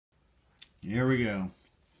Here we go.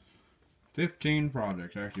 15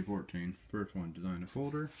 projects, actually 14. First one, design a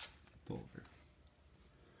folder.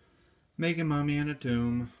 Make a mummy and a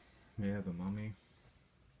tomb. We have a mummy.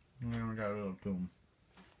 We got a little tomb.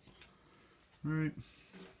 Alright.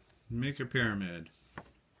 Make a pyramid.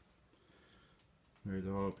 There's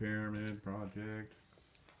the whole pyramid project.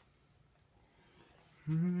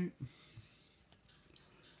 Alright.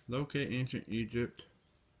 Locate ancient Egypt.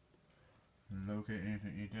 Locate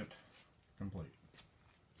ancient Egypt. Complete.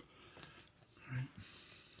 Alright.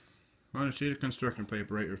 On a sheet of construction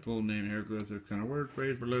paper, write your full name, hieroglyphics, and a word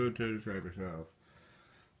phrase below to describe yourself.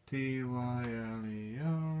 Tyler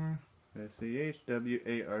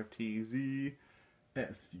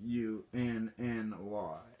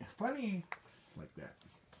Schwartz. Funny like that.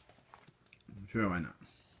 Sure, why not?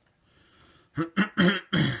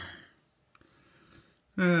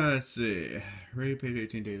 Let's see. Read page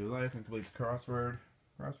 18, daily life, and complete the crossword.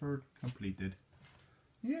 Crossword completed.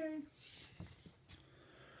 Yay!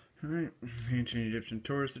 Alright. Ancient Egyptian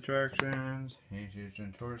tourist attractions. Ancient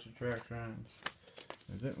Egyptian tourist attractions.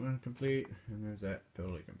 There's that one complete, and there's that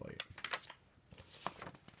totally complete.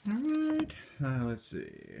 Alright. Let's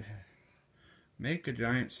see. Make a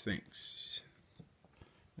giant sphinx.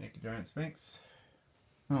 Make a giant sphinx.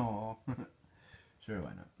 Oh. Sure,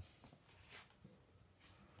 why not?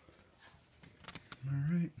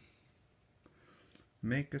 Alright.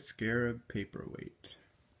 Make a scarab paperweight.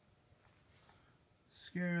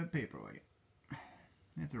 Scarab paperweight.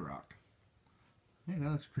 It's a rock. Hey,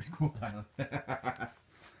 that looks pretty cool, Tyler.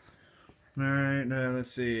 Alright, now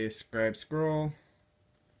let's see. Scribe scroll.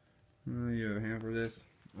 You have a hand for this.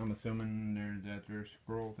 I'm assuming that's your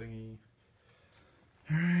scroll thingy.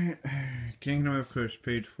 Alright. Kingdom of Kush,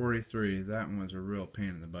 page 43. That one was a real pain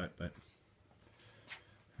in the butt, but...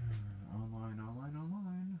 Online.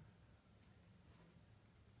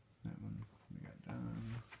 That one we got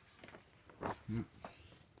done.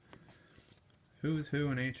 Who's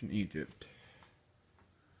who in ancient Egypt?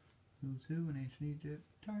 Who's who in ancient Egypt?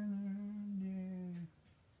 Tyler, yeah.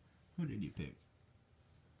 Who did you pick?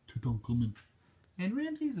 Tutankhamun. And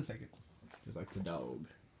Ramses the second. Just like the dog.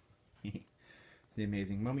 The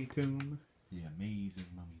amazing mummy tomb. The amazing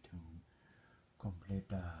mummy tomb.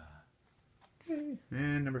 Completa. Okay.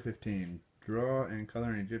 And number 15. Draw and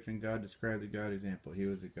color an Egyptian god. Describe the god example. He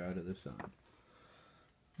was the god of the sun.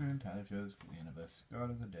 And Tyler chose Anubis, god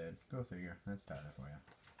of the dead. Go figure. That's Tyler for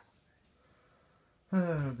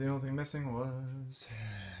you. The only thing missing was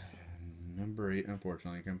number 8,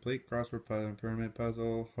 unfortunately. Complete crossword puzzle, pyramid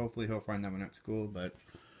puzzle. Hopefully he'll find that one at school, but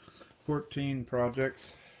 14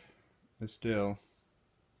 projects is still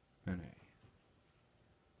an A.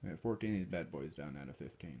 I got 14 of these bad boys down out of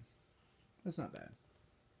 15. That's not bad.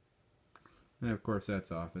 And of course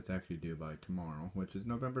that's off. It's actually due by tomorrow, which is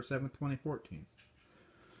November 7th, 2014.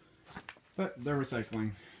 But they're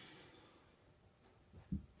recycling.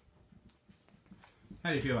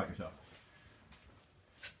 How do you feel about yourself?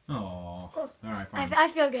 Oh, alright, fine. I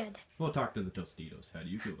feel good. We'll talk to the Tostitos. How do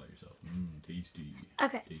you feel about yourself? Tasty.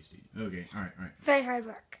 Okay. Tasty. Okay, alright. Very hard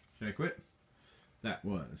work. Should I quit? That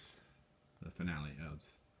was the finale of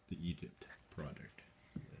the Egypt project.